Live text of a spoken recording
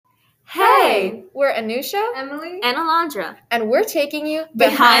Hey, we're Anusha, Emily, and Alondra, and we're taking you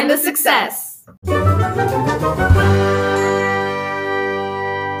behind the success.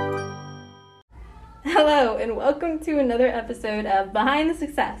 Hello, and welcome to another episode of Behind the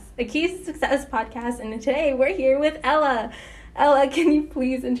Success, a Keys to Success podcast, and today we're here with Ella. Ella, can you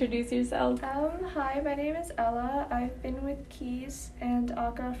please introduce yourself? Hi, my name is Ella. I've been with Keys and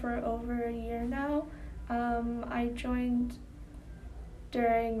ACA for over a year now. I joined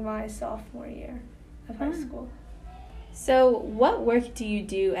during my sophomore year of high school. So what work do you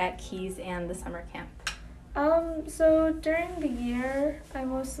do at Keys and the summer camp? So during the year, I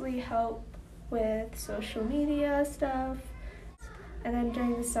mostly help with social media stuff, and then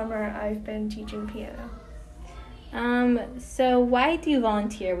during the summer, I've been teaching piano. So why do you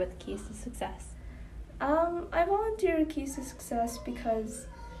volunteer with Keys to Success? I volunteer with Keys to Success because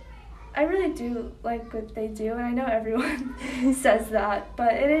I really do like what they do, and I know everyone says that,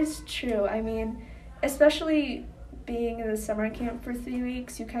 but it is true. I mean, especially being in the summer camp for 3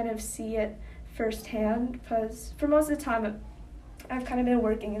 weeks, you kind of see it firsthand, because for most of the time, I've kind of been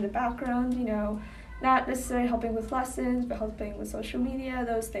working in the background, not necessarily helping with lessons, but helping with social media,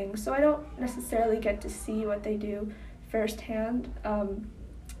 those things. So I don't necessarily get to see what they do firsthand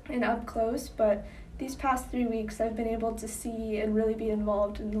and up close, but these past 3 weeks I've been able to see and really be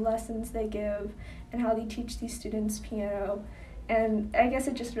involved in the lessons they give and how they teach these students piano. And I guess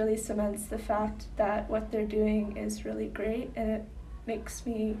it just really cements the fact that what they're doing is really great, and it makes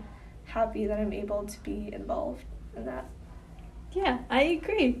me happy that I'm able to be involved in that. Yeah, I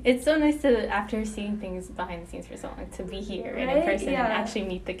agree. It's so nice to, after seeing things behind the scenes for so long, to be here and in person and actually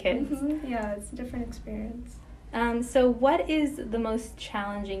meet the kids. Mm-hmm. Yeah, it's a different experience. So what is the most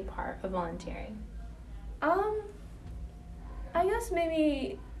challenging part of volunteering? I guess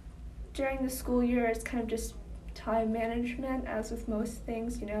maybe during the school year it's kind of just time management, as with most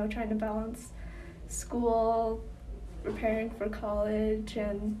things, trying to balance school, preparing for college,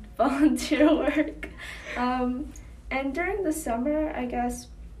 and volunteer work. And during the summer, I guess,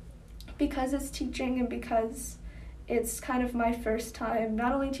 because it's teaching and because it's kind of my first time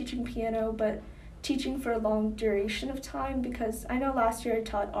not only teaching piano, but teaching for a long duration of time, because I know last year I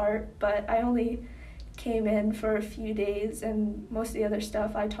taught art, but I only came in for a few days, and most of the other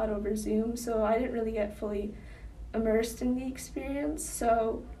stuff I taught over Zoom, so I didn't really get fully immersed in the experience.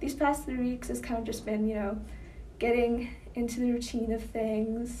 So these past 3 weeks has kind of just been, getting into the routine of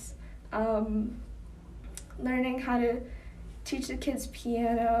things, learning how to teach the kids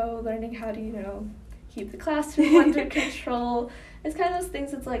piano, learning how to, keep the classroom under control. It's kind of those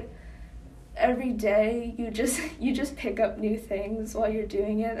things that's like every day you just pick up new things while you're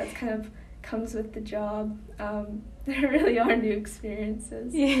doing it. That's kind of comes with the job. There really are new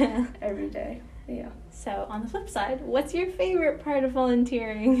experiences every day. Yeah. So on the flip side, what's your favorite part of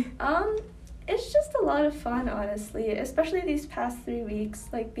volunteering? It's just a lot of fun, honestly, especially these past 3 weeks,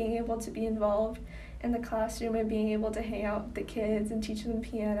 like being able to be involved in the classroom and being able to hang out with the kids and teach them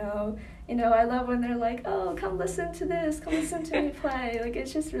piano. I love when they're like, oh, come listen to this, come listen to me play. Like,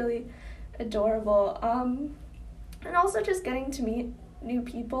 it's just really adorable. And also just getting to meet new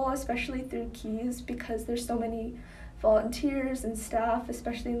people, especially through Keys, because there's so many volunteers and staff,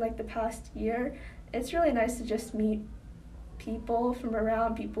 especially in like the past year. It's really nice to just meet people from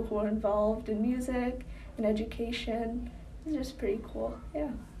around, people who are involved in music and education. It's just pretty cool, yeah.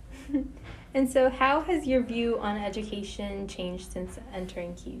 And so how has your view on education changed since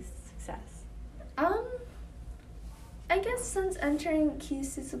entering Keys to Success? I guess since entering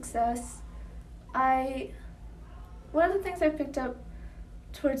Keys to Success, one of the things I picked up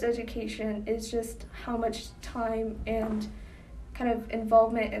towards education is just how much time and kind of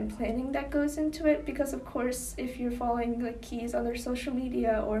involvement and planning that goes into it, because of course if you're following like Keys on their social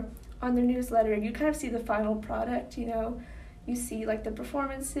media or on their newsletter, you kind of see the final product, you see like the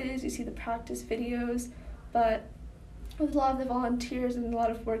performances, you see the practice videos, but with a lot of the volunteers and a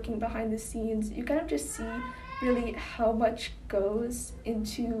lot of working behind the scenes, you kind of just see really how much goes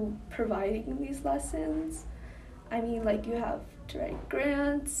into providing these lessons. I mean, like, you have to write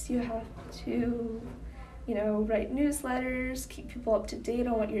grants, you have to, write newsletters, keep people up to date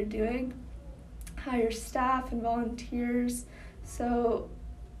on what you're doing, hire staff and volunteers. So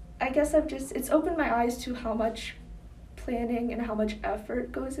I guess it's opened my eyes to how much planning and how much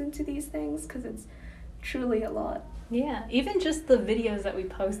effort goes into these things, because it's truly a lot. Yeah, even just the videos that we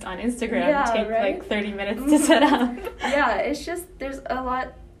post on Instagram take like 30 minutes to Mm-hmm. set up. Yeah, it's just, there's a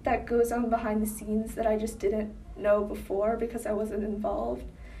lot that goes on behind the scenes that I just didn't know before because I wasn't involved.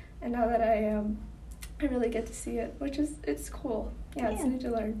 And now that I am, I really get to see it, it's cool. Yeah, it's new to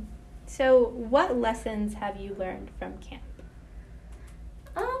learn. So what lessons have you learned from camp?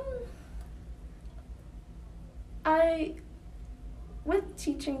 With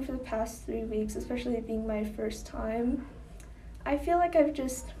teaching for the past 3 weeks, especially it being my first time, I feel like I've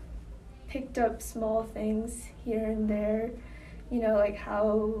just picked up small things here and there, like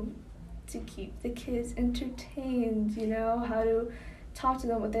how to keep the kids entertained, how to talk to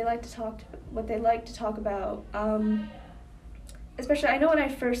them, what they like to talk about. Especially, I know when I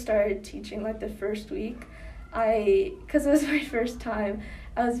first started teaching, like the first week, because it was my first time,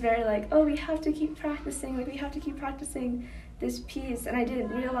 I was very like, oh, we have to keep practicing this piece, and I didn't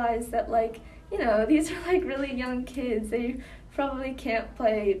realize that, these are, really young kids. They probably can't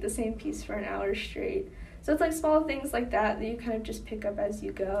play the same piece for an hour straight. So it's, small things like that you kind of just pick up as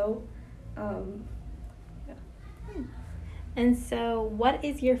you go. Yeah. And so, what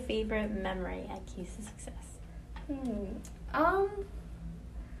is your favorite memory at Keys to Success? Oh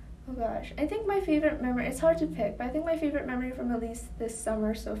gosh, I think my favorite memory, it's hard to pick, but I think my favorite memory from at least this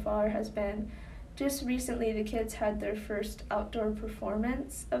summer so far has been just recently the kids had their first outdoor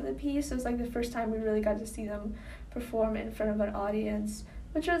performance of the piece. It was the first time we really got to see them perform in front of an audience,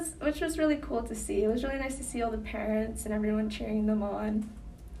 which was really cool to see. It was really nice to see all the parents and everyone cheering them on,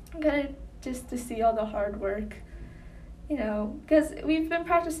 and kind of just to see all the hard work, because we've been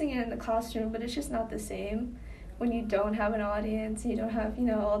practicing it in the classroom, but it's just not the same when you don't have an audience and you don't have,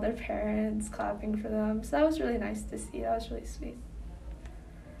 all their parents clapping for them. So that was really nice to see. That was really sweet.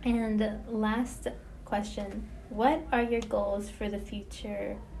 And last question, what are your goals for the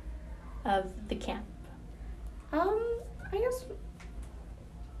future of the camp? I guess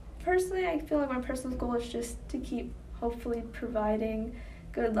personally, I feel like my personal goal is just to keep hopefully providing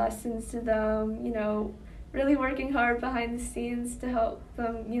good lessons to them, really working hard behind the scenes to help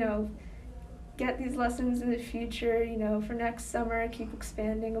them, get these lessons in the future, for next summer, keep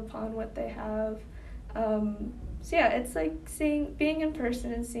expanding upon what they have. So yeah, it's being in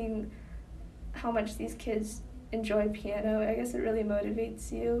person and seeing how much these kids enjoy piano. I guess it really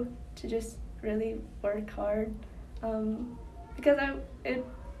motivates you to just really work hard, because it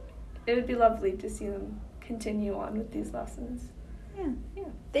would be lovely to see them continue on with these lessons. Yeah.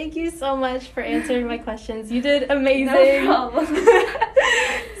 Thank you so much for answering my questions. You did amazing. No problem.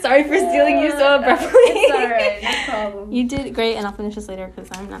 Sorry for stealing you so abruptly. It's alright, no problem. You did great, and I'll finish this later because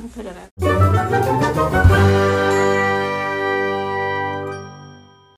I'm not good at it.